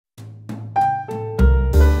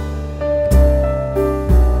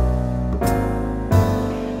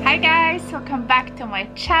to my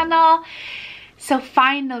channel. So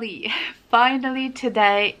finally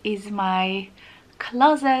today is my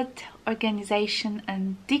closet organization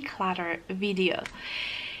and declutter video.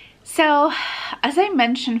 So as I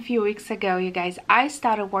mentioned a few weeks ago, you guys, I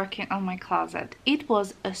started working on my closet. It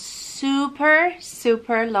was a super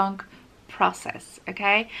long process.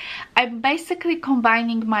 Okay, I'm basically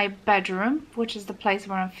combining my bedroom, which is the place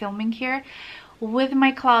where I'm filming here, with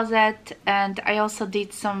my closet, and I also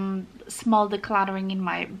did some small decluttering in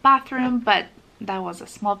my bathroom, but that was a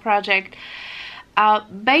small project.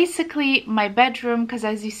 Basically my bedroom, because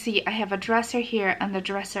as you see I have a dresser here and a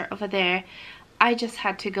dresser over there. I just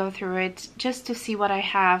had to go through it just to see what I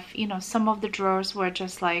have. You know, some of the drawers were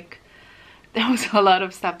just like, there was a lot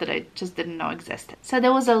of stuff that I just didn't know existed. So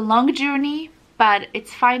there was a long journey, but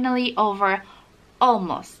it's finally over,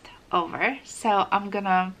 almost over. So I'm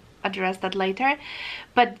gonna address that later.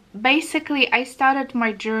 But basically I started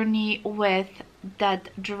my journey with that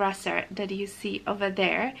dresser that you see over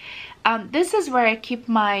there. This is where I keep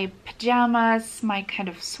my pajamas, my kind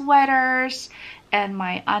of sweaters, and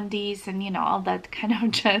my undies, and you know, all that kind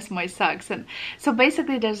of jazz, my socks. And so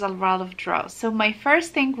basically there's a lot of drawers. So my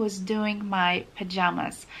first thing was doing my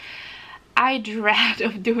pajamas. I dread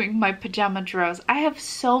of doing my pajama drawers. I have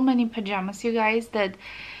so many pajamas, you guys, that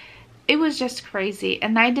it was just crazy.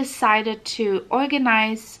 And I decided to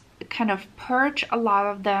organize, kind of purge a lot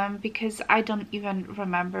of them, because I don't even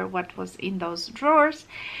remember what was in those drawers.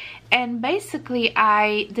 And basically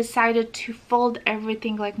I decided to fold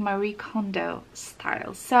everything like Marie Kondo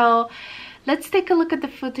style. So let's take a look at the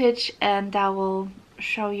footage and I will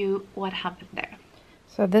show you what happened there.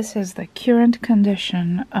 So this is the current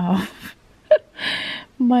condition of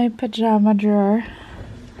my pajama drawer,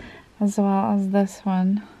 as well as this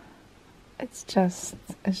one. It's just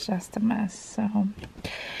a mess. So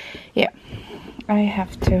yeah, I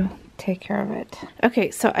have to take care of it. Okay,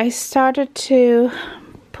 so I started to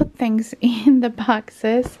put things in the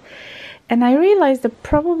boxes, and I realized that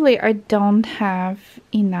probably I don't have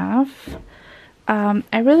enough. I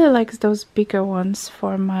really like those bigger ones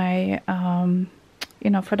for my you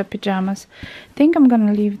know, for the pajamas. I think I'm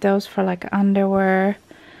gonna leave those for like underwear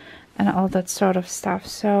and all that sort of stuff.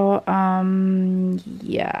 So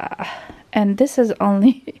yeah, and this is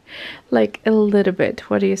only like a little bit.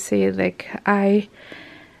 What do you see? Like I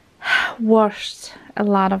washed a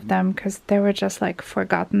lot of them because they were just like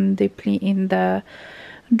forgotten deeply in the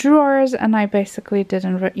drawers, and I basically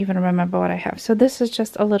didn't even remember what I have. So this is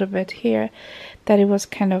just a little bit here that it was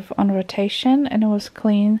kind of on rotation and it was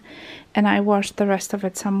clean, and I washed the rest of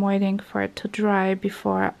it. So I'm waiting for it to dry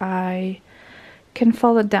before I can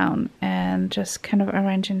fold it down and just kind of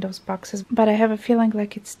arrange in those boxes. But I have a feeling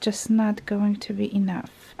like it's just not going to be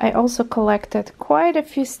enough. I also collected quite a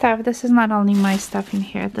few stuff. This is not only my stuff in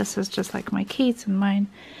here, this is just like my kids and mine.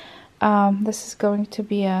 This is going to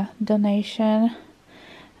be a donation.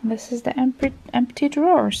 And this is the empty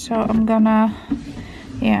drawer. So I'm gonna,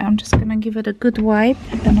 yeah, I'm just gonna give it a good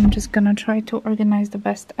wipe, and I'm just gonna try to organize the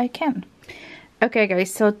best I can. Okay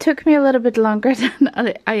guys, so it took me a little bit longer than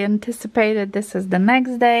I anticipated. This is the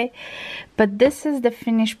next day, but this is the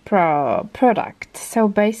finished product. So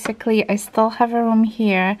basically I still have a room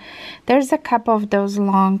here. There's a couple of those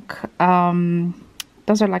long,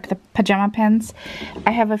 those are like the pajama pants.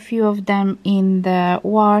 I have a few of them in the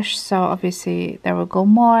wash, so obviously there will go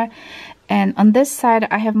more. And on this side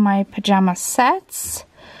I have my pajama sets.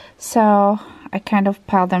 So I kind of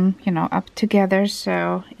pile them, you know, up together.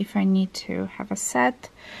 So if I need to have a set,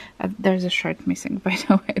 there's a shirt missing, by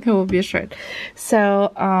the way, there will be a shirt.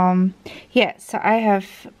 So yeah, so I have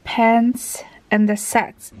pants and the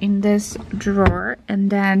sets in this drawer, and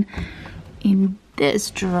then in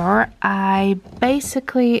this drawer I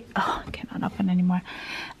basically, oh, I cannot open anymore.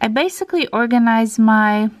 I basically organize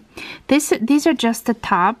my, these are just the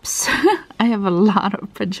tops. I have a lot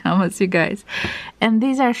of pajamas, you guys, and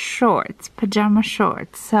these are shorts, pajama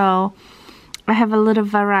shorts. So I have a little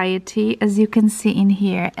variety, as you can see in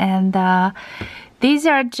here, and these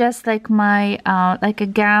are just like my like a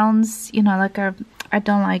gowns, you know, like a, I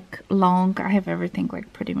don't like long, I have everything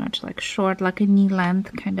like pretty much like short, like a knee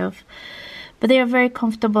length kind of, but they are very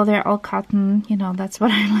comfortable. They're all cotton, you know, that's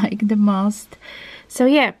what I like the most. So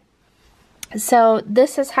yeah, so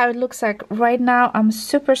this is how it looks like right now. I'm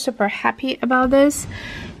super happy about this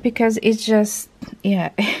because it's just, yeah,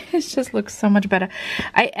 it just looks so much better.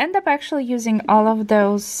 I end up actually using all of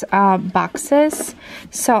those boxes,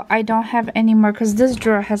 so I don't have any more, because this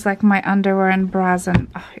drawer has like my underwear and bras, and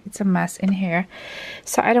oh, it's a mess in here,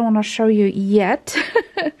 so I don't want to show you yet.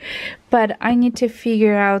 But I need to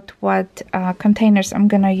figure out what containers I'm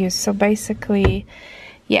gonna use. So basically,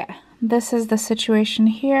 yeah, this is the situation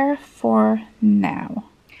here for now.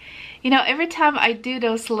 You know, every time I do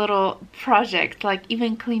those little projects, like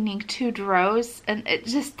even cleaning 2 drawers, and it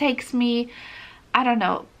just takes me, I don't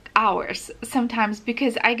know, hours sometimes,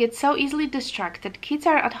 because I get so easily distracted. Kids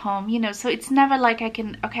are at home, you know, so it's never like I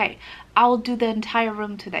can, okay, I'll do the entire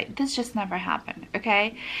room today. This just never happened,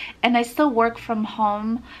 okay? And I still work from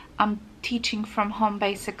home. I'm teaching from home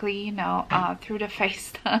basically, you know, through the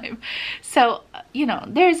FaceTime. So, you know,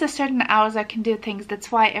 there's a certain hours I can do things.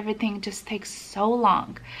 That's why everything just takes so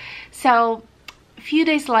long. So a few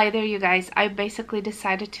days later, you guys, I basically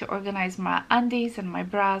decided to organize my undies and my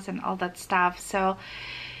bras and all that stuff. So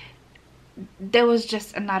there was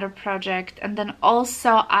just another project. And then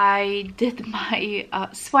also I did my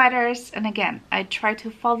sweaters, and again I tried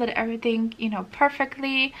to fold everything, you know,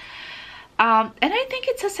 perfectly, and I think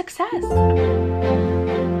it's a success.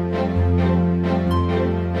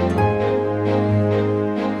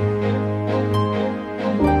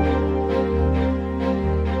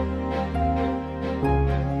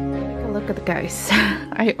 Look at the guys.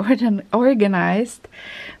 I organized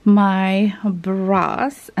my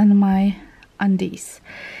bras and my undies,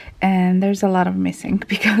 and there's a lot of missing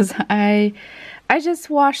because I just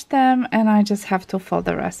washed them and I just have to fold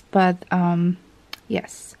the rest. But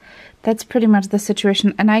yes, that's pretty much the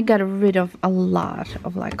situation. And I got rid of a lot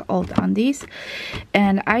of like old undies,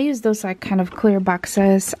 and I use those like kind of clear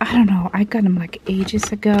boxes. I don't know, I got them like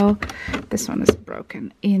ages ago. This one is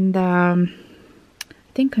broken in the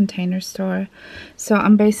I think Container Store. So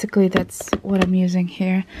I'm basically, that's what I'm using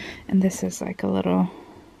here, and this is like a little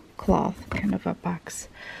cloth kind of a box.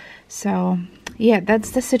 So yeah,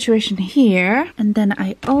 that's the situation here. And then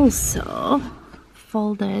I also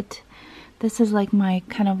folded, this is like my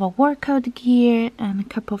kind of a workout gear, and a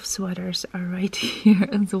couple of sweaters are right here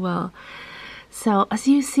as well. So as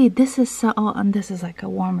you see, this is so, oh, and this is like a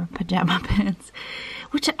warmer pajama pants,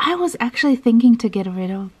 which I was actually thinking to get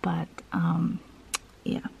rid of, but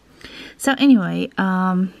yeah. So anyway,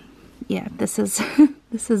 yeah, this is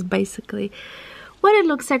this is basically what it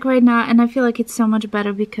looks like right now, and I feel like it's so much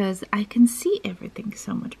better because I can see everything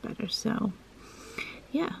so much better. So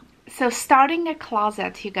yeah. So starting a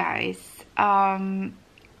closet, you guys,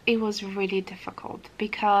 it was really difficult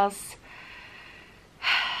because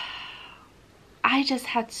I just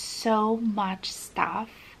had so much stuff.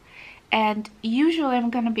 And usually, I'm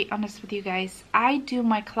gonna be honest with you guys, I do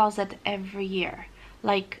my closet every year,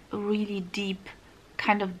 like really deep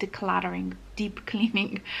kind of decluttering, deep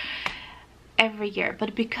cleaning every year.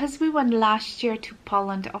 But because we went last year to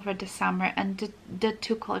Poland over the summer, and that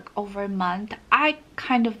took like over a month, I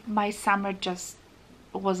kind of, my summer just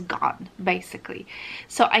was gone basically.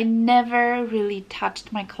 So I never really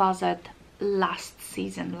touched my closet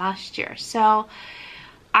last year. So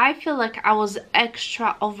I feel like I was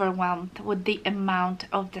extra overwhelmed with the amount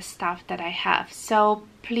of the stuff that I have. So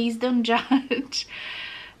please don't judge,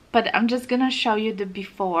 but I'm just gonna show you the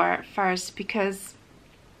before first because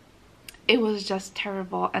it was just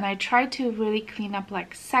terrible. And I tried to really clean up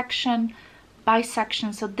like section by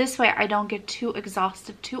section, so this way I don't get too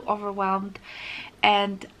exhausted, too overwhelmed.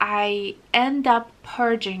 And I end up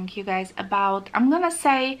purging, you guys, about, I'm gonna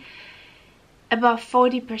say about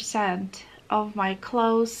 40% of my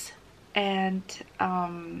clothes and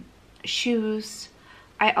shoes.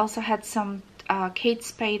 I also had some Kate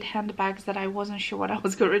Spade handbags that I wasn't sure what I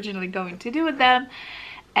was originally going to do with them,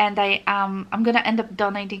 and I'm gonna end up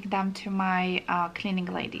donating them to my cleaning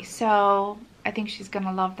lady. So I think she's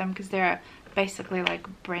gonna love them because they're basically like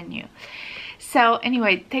brand new. So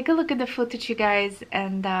anyway, take a look at the footage, you guys,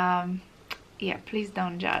 and yeah, please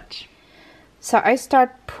don't judge. So I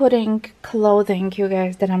start putting clothing, you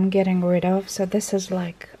guys, that I'm getting rid of. So this is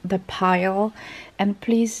like the pile, and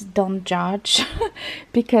please don't judge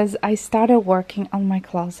because I started working on my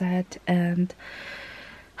closet, and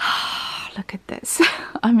look at this.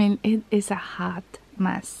 I mean, it is a hot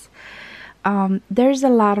mess. There's a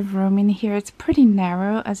lot of room in here. It's pretty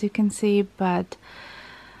narrow, as you can see, but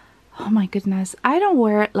oh my goodness, I don't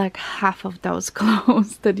wear like half of those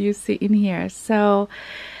clothes that you see in here. So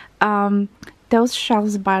those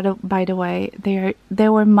shelves, by the way, they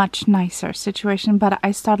were much nicer situation, but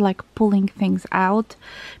I started like pulling things out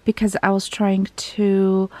because I was trying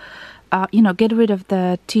to you know, get rid of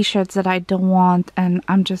the t-shirts that I don't want, and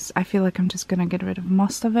I feel like I'm just gonna get rid of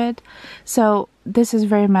most of it. So this is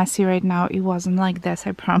very messy right now. It wasn't like this,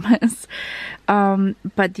 I promise.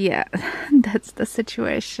 But yeah, that's the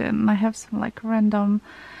situation. I have some like random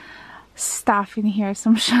stuff in here,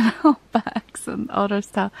 some Chanel bags and other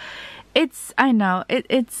stuff. I know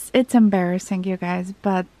it's embarrassing, you guys,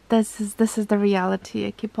 but this is the reality.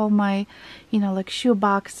 I keep all my, you know, like shoe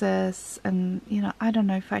boxes, and you know, I don't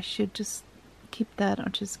know if I should just keep that or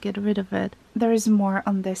just get rid of it. There is more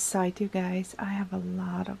on this side, you guys. I have a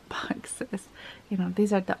lot of boxes. You know,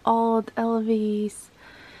 these are the old LVs,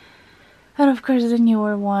 and of course the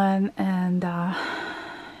newer one, and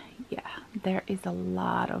yeah, there is a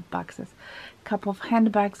lot of boxes. Couple of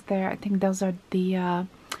handbags there. I think those are the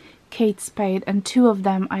Kate Spade, and 2 of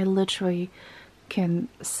them I literally can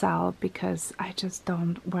sell because I just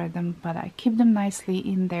don't wear them, but I keep them nicely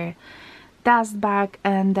in their dust bag.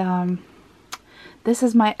 And this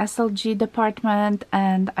is my SLG department,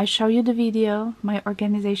 and I show you the video, my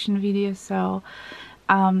organization video, so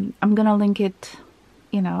I'm gonna link it,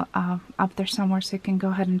 you know, up there somewhere, so you can go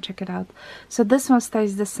ahead and check it out. So this one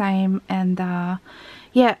stays the same, and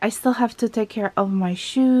yeah, I still have to take care of my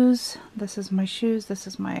shoes. This is my shoes. This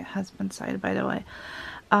is my husband's side, by the way.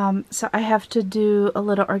 So I have to do a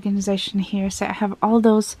little organization here. So I have all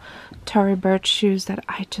those Tory Burch shoes that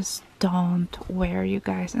I just don't wear, you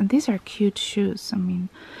guys. And these are cute shoes. I mean,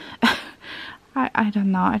 I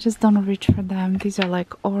don't know. I just don't reach for them. These are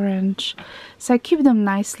like orange. So I keep them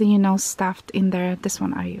nicely, you know, stuffed in there. This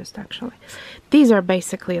one I used, actually. These are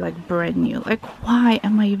basically like brand new. Like, why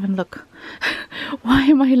am I even, look, why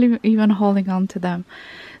am I even holding on to them?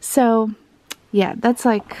 So yeah, that's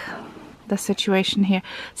like the situation here.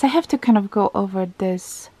 So I have to kind of go over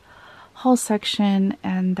this whole section,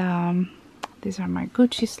 and these are my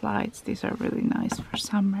Gucci slides. These are really nice for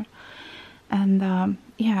summer. And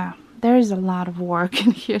yeah, there is a lot of work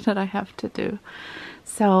in here that I have to do.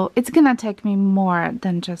 So it's gonna take me more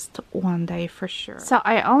than just one day for sure. So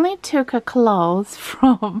I only took a clothes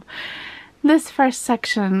from this first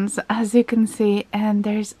sections, as you can see, and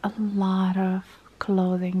there's a lot of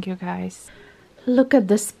clothing, you guys. Look at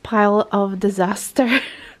this pile of disaster.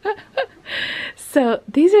 So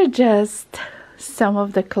these are just some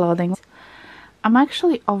of the clothing. I'm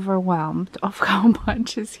actually overwhelmed of how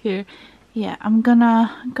much is here. Yeah, I'm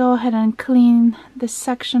gonna go ahead and clean this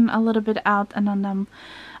section a little bit out, and then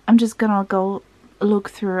I'm just gonna go look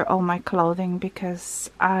through all my clothing because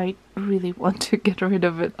I really want to get rid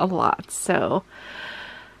of it a lot. So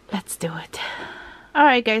let's do it.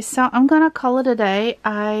 Alright guys, so I'm gonna call it a day.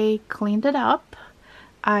 I cleaned it up.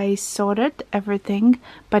 I sorted everything.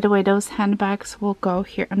 By the way, those handbags will go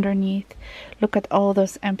here underneath. Look at all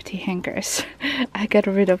those empty hangers. I got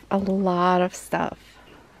rid of a lot of stuff.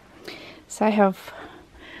 So I have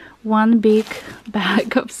one big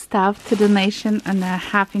bag of stuff to donation, and a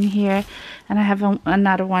half in here, and I have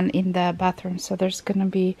another one in the bathroom. So there's gonna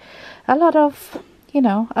be a lot of, you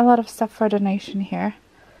know, a lot of stuff for donation here.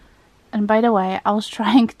 And by the way, I was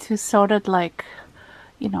trying to sort it like,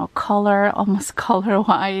 you know, color, almost color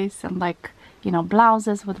wise, and like, you know,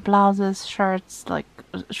 blouses with blouses, shirts like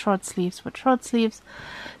short sleeves with short sleeves.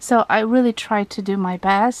 So I really tried to do my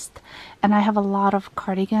best, and I have a lot of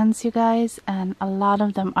cardigans, you guys, and a lot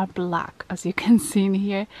of them are black, as you can see in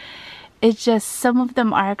here. It's just some of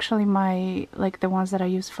them are actually my, like the ones that I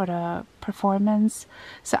use for the performance.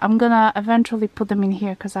 So I'm gonna eventually put them in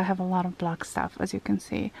here because I have a lot of black stuff, as you can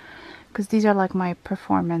see, because these are like my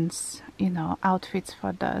performance, you know, outfits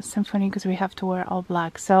for the symphony, because we have to wear all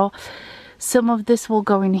black. So some of this will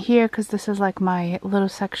go in here because this is like my little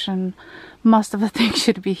section. Most of the things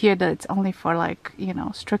should be here, that it's only for like, you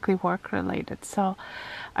know, strictly work related. So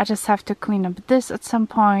I just have to clean up this at some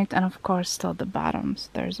point, and of course still the bottoms.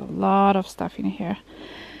 There's a lot of stuff in here.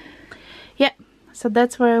 Yeah, so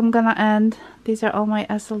that's where I'm gonna end. These are all my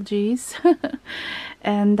SLGs.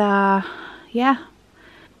 And yeah,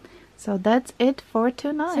 so that's it for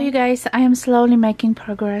tonight. So you guys, I am slowly making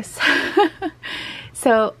progress.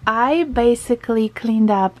 So I basically cleaned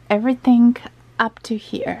up everything up to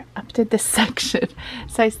here, up to this section.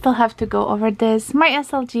 So I still have to go over this. My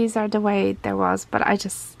SLGs are the way there was, but I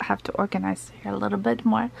just have to organize here a little bit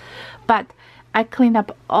more. But I cleaned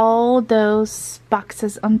up all those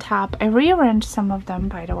boxes on top. I rearranged some of them,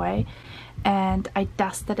 by the way, and I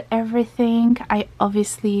dusted everything. I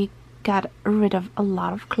obviously got rid of a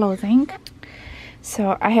lot of clothing.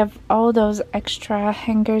 So I have all those extra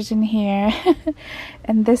hangers in here.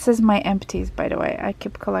 And this is my empties, by the way. I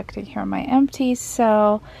keep collecting here my empties.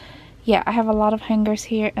 So yeah, I have a lot of hangers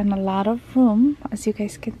here and a lot of room, as you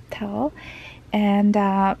guys can tell. And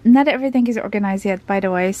not everything is organized yet, by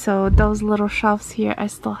the way. So those little shelves here, I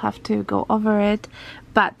still have to go over it.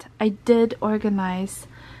 But I did organize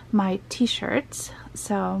my t-shirts.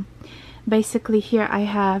 So basically here I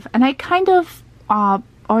have, and I kind of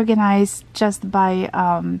organized just by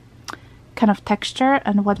kind of texture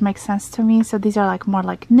and what makes sense to me. So these are like more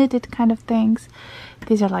like knitted kind of things.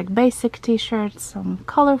 These are like basic t-shirts, some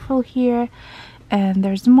colorful here, and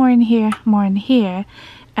there's more in here, more in here.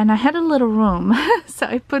 And I had a little room, so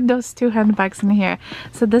I put those 2 handbags in here.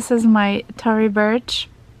 So this is my Tory Burch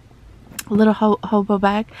little hobo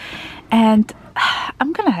bag, and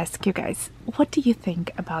I'm gonna ask you guys, what do you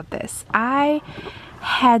think about this? I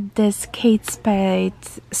had this Kate Spade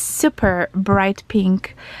super bright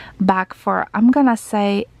pink bag for, I'm gonna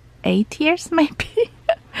say 8 years maybe.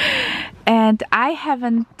 And I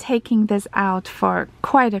haven't taken this out for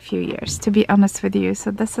quite a few years, to be honest with you. So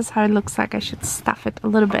this is how it looks like. I should stuff it a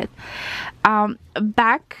little bit.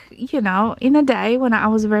 Back, you know, in a day when I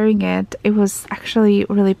was wearing it, it was actually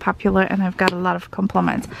really popular and I've got a lot of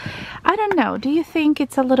compliments. I don't know. Do you think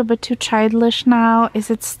it's a little bit too childish now? Is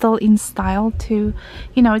it still in style to,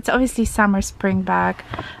 you know, it's obviously summer, spring bag.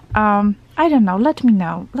 I don't know. Let me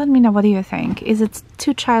know. Let me know what do you think. Is it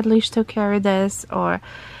too childish to carry this, or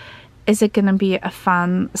is it gonna be a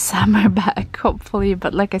fun summer bag, hopefully?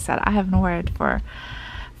 But like I said, I haven't worn it for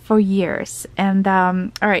years. And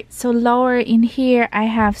all right, so lower in here I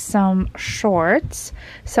have some shorts.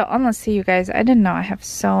 So honestly, you guys, I didn't know I have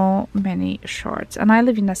so many shorts. And I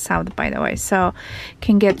live in the south, by the way, so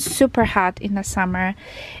can get super hot in the summer.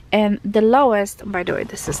 And the lowest, by the way,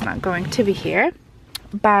 this is not going to be here,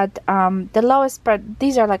 but the lowest part,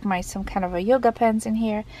 these are like some kind of a yoga pants in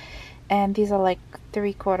here, and these are like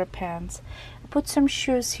 3/4 pants. I put some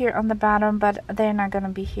shoes here on the bottom, but they're not gonna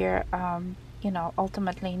be here, you know,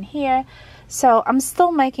 ultimately in here. So I'm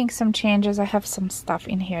still making some changes. I have some stuff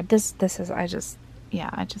in here. This is, I just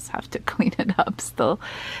have to clean it up still.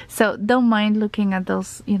 So don't mind looking at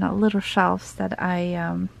those, you know, little shelves that I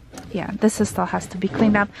yeah, this still has to be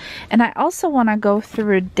cleaned up. And I also want to go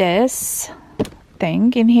through this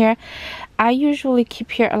thing in here. I usually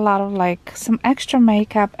keep here a lot of like some extra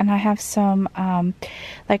makeup, and I have some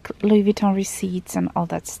like Louis Vuitton receipts and all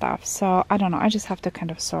that stuff. So I don't know, I just have to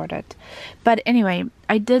kind of sort it. But anyway,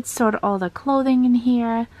 I did sort all the clothing in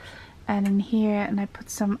here and in here, and I put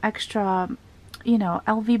some extra, you know,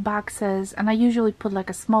 LV boxes, and I usually put like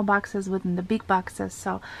a small boxes within the big boxes.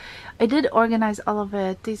 So I did organize all of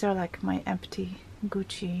it. These are like my empty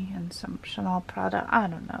Gucci and some Chanel, Prada. I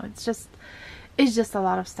don't know, it's just a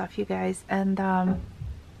lot of stuff, you guys. And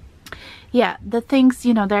yeah, the things,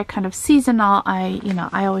 you know, they're kind of seasonal.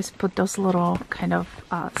 I always put those little kind of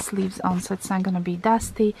sleeves on, so it's not gonna be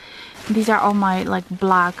dusty. These are all my like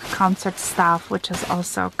black concert stuff, which is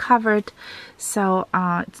also covered, so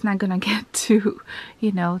it's not gonna get too,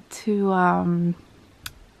 you know, too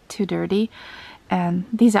dirty. And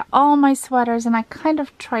these are all my sweaters, and I kind of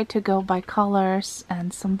try to go by colors,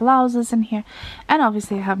 and some blouses in here, and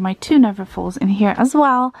obviously I have my 2 Neverfulls in here as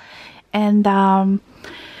well. And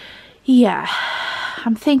yeah,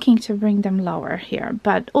 I'm thinking to bring them lower here,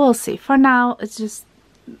 but we'll see. For now, it's just,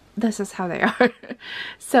 this is how they are.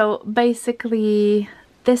 So basically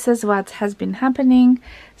this is what has been happening.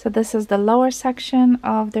 So this is the lower section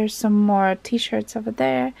of, there's some more t-shirts over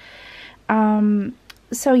there.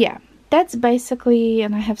 So yeah, that's basically,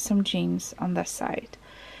 and I have some jeans on this side.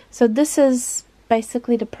 So this is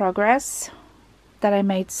basically the progress that I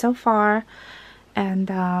made so far. And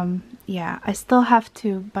yeah, I still have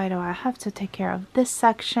to, by the way, I have to take care of this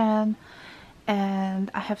section,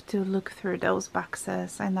 and I have to look through those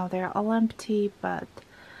boxes. I know they're all empty, but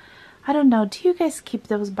I don't know, do you guys keep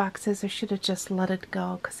those boxes, or should I just let it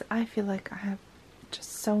go? Because I feel like I have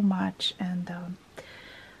just so much, and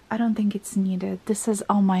I don't think it's needed. This is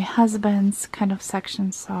all my husband's kind of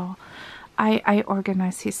section, so I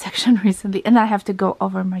organized his section recently. And I have to go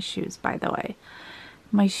over my shoes, by the way.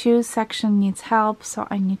 My shoes section needs help, so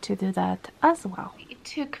I need to do that as well. It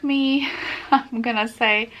took me, I'm gonna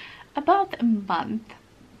say, about a month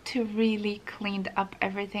to really clean up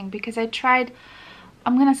everything, because I tried,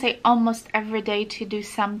 I'm gonna say, almost every day to do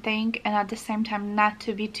something, and at the same time not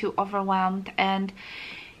to be too overwhelmed. And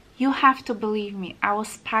you have to believe me, I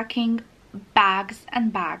was packing bags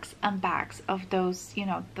and bags and bags of those, you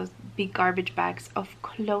know, those big garbage bags of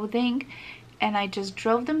clothing, and I just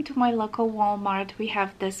drove them to my local Walmart. We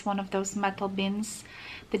have this one of those metal bins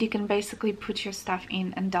that you can basically put your stuff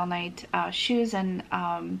in and donate shoes and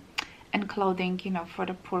clothing, you know, for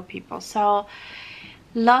the poor people. So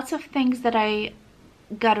lots of things that I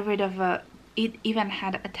got rid of. It even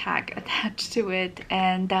had a tag attached to it.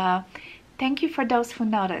 And thank you for those who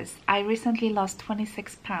noticed. I recently lost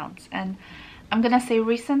 26 pounds, and I'm gonna say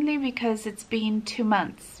recently because it's been 2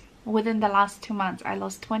 months. Within the last 2 months I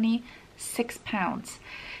lost 26 pounds.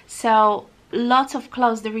 So lots of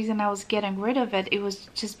clothes. The reason I was getting rid of it, it was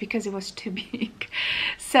just because it was too big.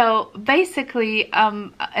 So basically,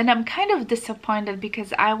 and I'm kind of disappointed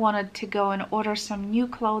because I wanted to go and order some new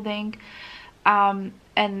clothing,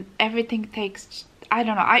 and everything takes, I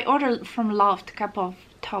don't know, I ordered from Loft a couple of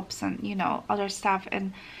tops and, you know, other stuff,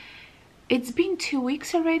 and it's been 2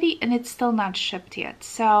 weeks already and it's still not shipped yet.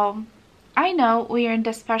 So I know we are in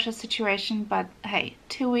this special situation, but hey,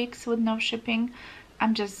 2 weeks with no shipping,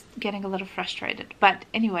 I'm just getting a little frustrated. But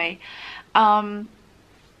anyway,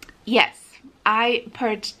 yes, I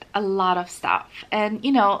purged a lot of stuff, and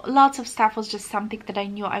you know, lots of stuff was just something that I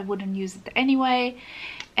knew I wouldn't use it anyway,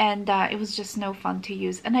 and it was just no fun to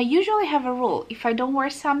use. And I usually have a rule: if I don't wear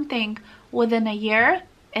something within a year,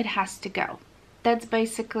 it has to go. That's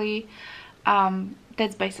basically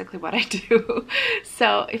what I do.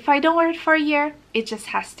 So if I don't wear it for a year, it just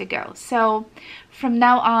has to go. So from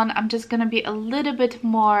now on, I'm just gonna be a little bit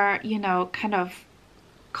more, you know, kind of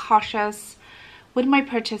cautious with my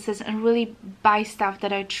purchases and really buy stuff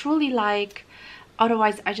that I truly like.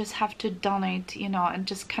 Otherwise, I just have to donate, you know, and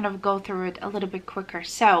just kind of go through it a little bit quicker.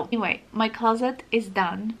 So anyway, my closet is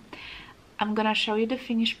done. I'm gonna show you the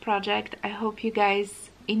finished project. I hope you guys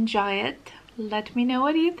enjoy it. Let me know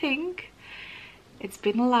what you think. It's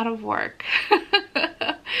been a lot of work.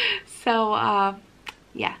 So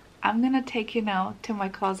yeah, I'm gonna take you now to my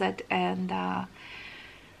closet and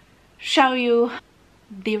show you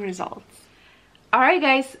the results. Alright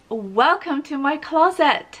guys, welcome to my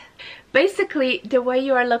closet. Basically, the way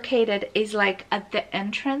you are located is like at the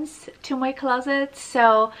entrance to my closet.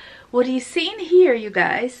 So what you see in here, you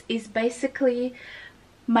guys, is basically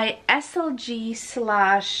my SLG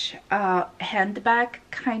slash handbag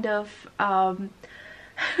kind of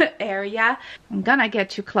area. I'm gonna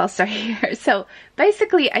get you closer here. So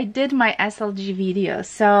basically, I did my SLG video,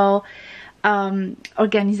 so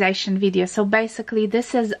organization video. So basically,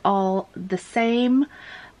 this is all the same.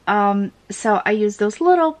 So I use those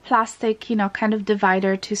little plastic, you know, kind of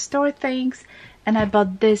divider to store things, and I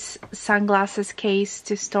bought this sunglasses case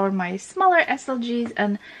to store my smaller SLGs,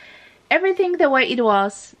 and everything the way it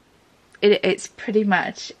was, it's pretty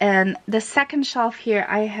much. And the second shelf here,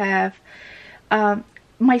 I have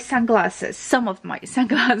my sunglasses, some of my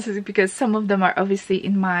sunglasses, because some of them are obviously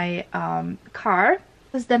in my car.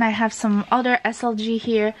 Then I have some other SLG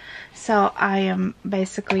here, so I am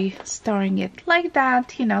basically storing it like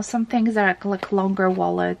that. You know, some things are like longer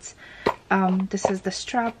wallets. This is the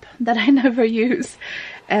strap that I never use,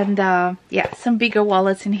 and yeah, some bigger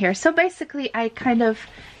wallets in here. So basically, I kind of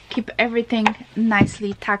keep everything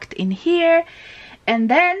nicely tucked in here. And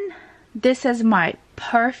then this is my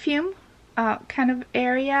perfume kind of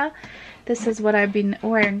area. This is what I've been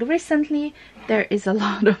wearing recently. There is a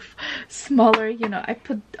lot of smaller, you know, I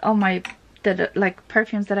put all my like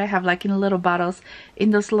perfumes that I have like in little bottles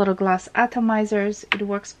in those little glass atomizers. It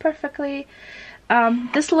works perfectly.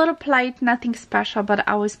 This little plate, nothing special, but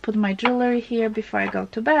I always put my jewelry here before I go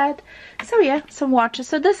to bed. So yeah, some watches.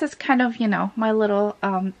 So this is kind of, you know, my little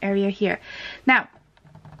area here. Now,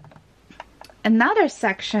 another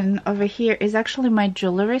section over here is actually my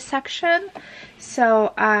jewelry section.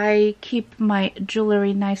 So I keep my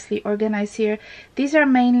jewelry nicely organized here. These are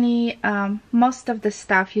mainly, most of the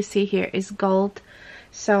stuff you see here is gold.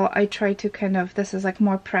 So I try to kind of, this is like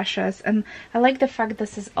more precious, and I like the fact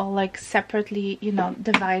this is all like separately, you know,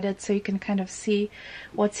 divided, so you can kind of see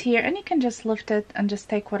what's here, and you can just lift it and just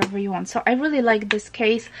take whatever you want. So I really like this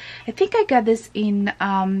case. I think I got this in,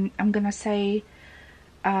 I'm gonna say,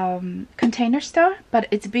 Container Store, but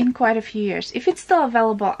it's been quite a few years. If it's still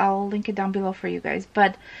available, I'll link it down below for you guys.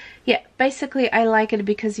 But yeah, basically I like it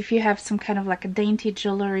because if you have some kind of like a dainty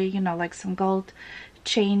jewelry, you know, like some gold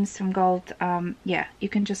chains, some gold, yeah, you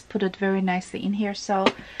can just put it very nicely in here. So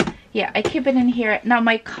yeah, I keep it in here. Now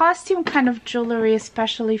my costume kind of jewelry,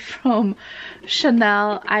 especially from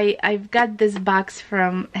Chanel, I've got this box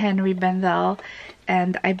from Henry Bendel,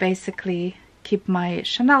 and I basically keep my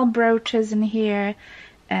Chanel brooches in here,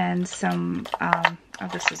 and some oh,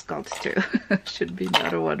 this is gold too. Should be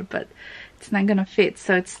another one, but it's not gonna fit,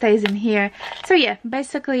 so it stays in here. So yeah,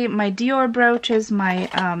 basically my Dior brooches, my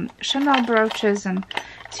Chanel brooches, and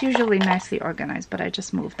it's usually nicely organized, but I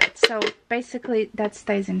just moved it. So basically that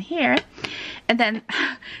stays in here. And then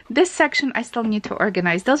this section I still need to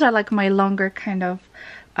organize. Those are like my longer kind of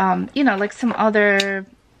you know, like some other,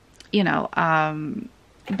 you know,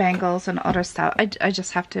 bangles and other stuff. I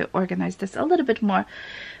just have to organize this a little bit more,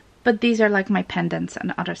 but these are like my pendants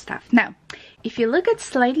and other stuff. Now if you look at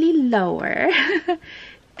slightly lower,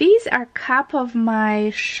 these are a couple of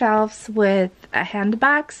my shelves with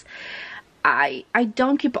handbags. I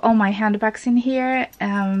don't keep all my handbags in here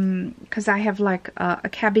because I have like a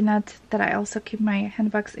cabinet that I also keep my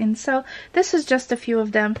handbags in. So this is just a few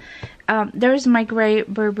of them. There's my gray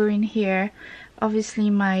Burberry in here. Obviously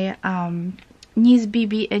my Nice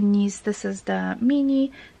BB and Nice, this is the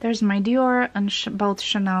mini. There's my Dior and both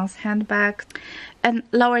Chanel's handbags. And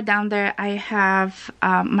lower down there I have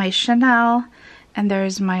my Chanel. And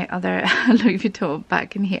there's my other Louis Vuitton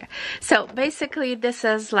bag in here. So basically this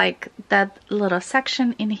is like that little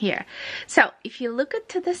section in here. So if you look at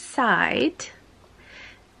to the side,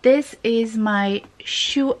 this is my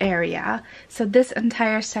shoe area. So this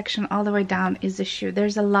entire section all the way down is the shoe.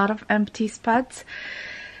 There's a lot of empty spots.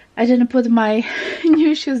 I didn't put my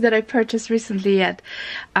new shoes that I purchased recently yet,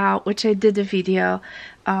 which I did a video.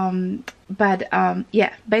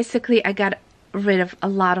 Yeah, basically I got rid of a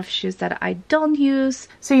lot of shoes that I don't use.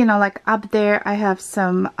 So you know, like up there I have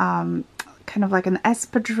some kind of like an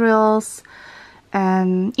espadrilles,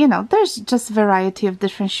 and you know, there's just a variety of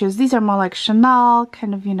different shoes. These are more like Chanel,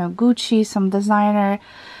 kind of, you know, Gucci, some designer,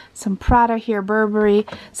 some Prada here, Burberry.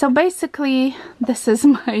 So basically this is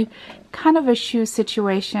my kind of a shoe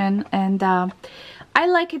situation, and I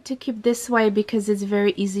like it to keep this way because it's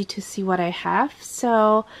very easy to see what I have.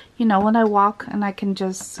 So, you know, when I walk and I can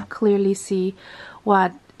just clearly see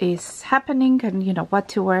what is happening and, you know, what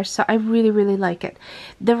to wear. So I really, really like it.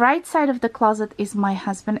 The right side of the closet is my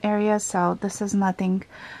husband area. So this is nothing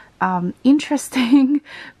interesting.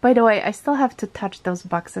 By the way, I still have to touch those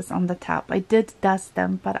boxes on the top. I did dust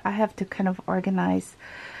them, but I have to kind of organize.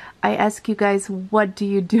 I ask you guys, what do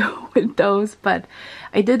you do with those? But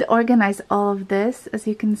I did organize all of this, as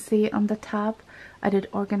you can see on the top. I did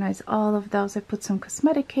organize all of those. I put some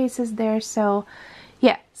cosmetic cases there. So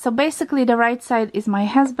yeah, so basically the right side is my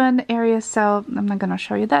husband area. So I'm not gonna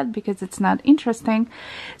show you that because it's not interesting.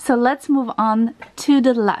 So let's move on to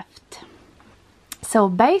the left. So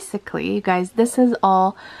basically, you guys, this is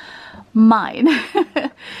all mine.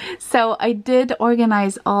 So I did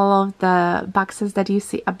organize all of the boxes that you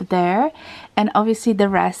see up there, and obviously the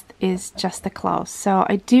rest is just the clothes. So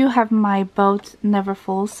I do have my both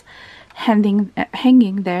Neverfulls hanging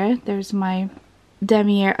there. There's my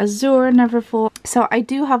Demier Azur Neverfull. So I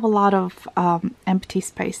do have a lot of empty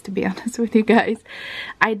space, to be honest with you guys.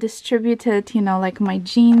 I distributed, you know, like my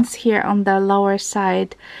jeans here on the lower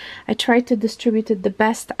side. I tried to distribute it the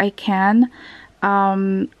best I can.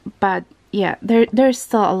 But yeah, there's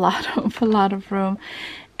still a lot of room.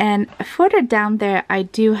 And further down there I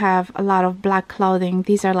do have a lot of black clothing.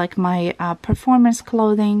 These are like my performance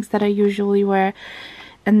clothing that I usually wear.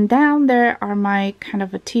 And down there are my kind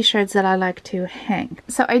of t-shirts that I like to hang.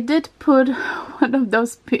 So I did put one of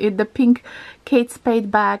those, the pink Kate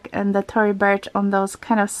Spade bag and the Tory Burch, on those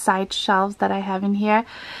kind of side shelves that I have in here.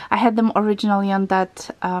 I had them originally on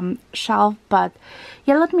that shelf, but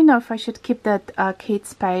yeah, let me know if I should keep that Kate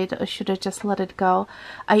Spade or should I just let it go.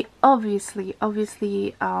 I obviously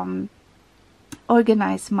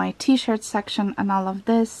organized my t-shirt section and all of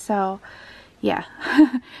this, so yeah.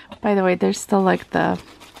 By the way, there's still like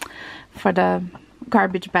for the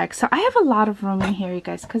garbage bag. So I have a lot of room in here, you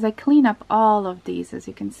guys, because I clean up all of these, as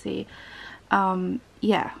you can see.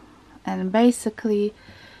 Yeah, and basically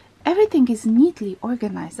everything is neatly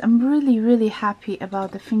organized. I'm really happy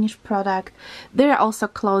about the finished product. There are also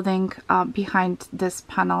clothing behind this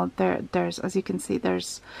panel. There's, as you can see,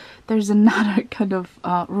 there's another kind of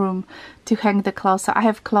room to hang the clothes. So I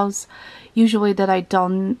have clothes usually that I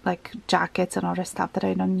don't, like jackets and other stuff that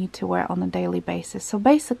I don't need to wear on a daily basis. So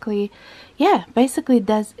basically, yeah, basically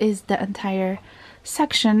this is the entire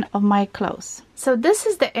section of my clothes. So this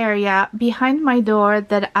is the area behind my door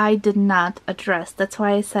that I did not address. That's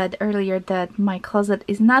why I said earlier that my closet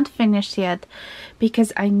is not finished yet,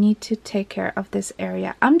 because I need to take care of this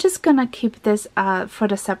area. I'm just gonna keep this for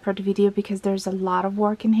the separate video because there's a lot of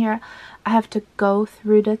work in here. I have to go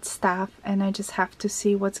through that stuff and I just have to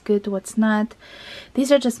see what's good, what's not.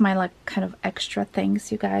 These are just my like kind of extra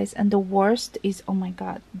things, you guys. And the worst is, oh my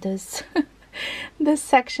god, this this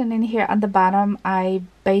section in here at the bottom. I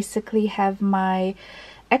basically have my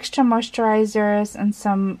extra moisturizers and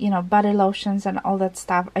some, you know, body lotions and all that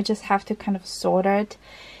stuff. I just have to kind of sort it,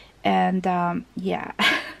 and yeah.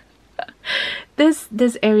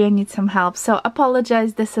 this area needs some help, so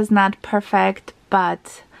apologize, this is not perfect,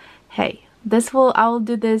 but hey, I will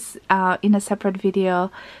do this in a separate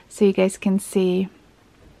video so you guys can see.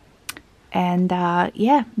 And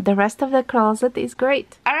yeah, the rest of the closet is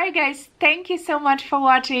great. Alright guys, thank you so much for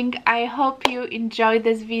watching. I hope you enjoyed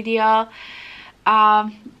this video.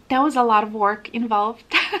 There was a lot of work involved.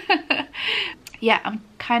 Yeah, I'm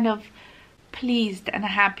kind of pleased and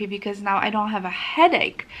happy because now I don't have a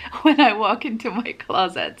headache when I walk into my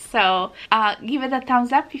closet. So give it a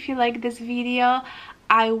thumbs up if you like this video.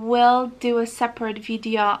 I will do a separate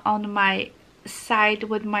video on my side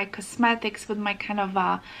with my cosmetics, with my kind of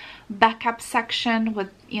backup section,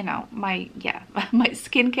 with, you know, my my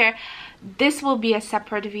skincare. This will be a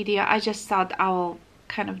separate video. I just thought I'll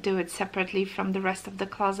kind of do it separately from the rest of the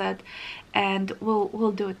closet, and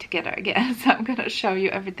we'll do it together again. So I'm gonna show you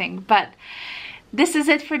everything. But this is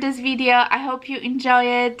it for this video. I hope you enjoy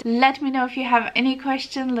it. Let me know if you have any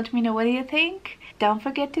question. Let me know what you think. Don't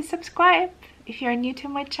forget to subscribe if you're new to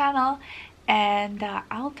my channel, and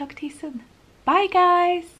I'll talk to you soon. Bye guys.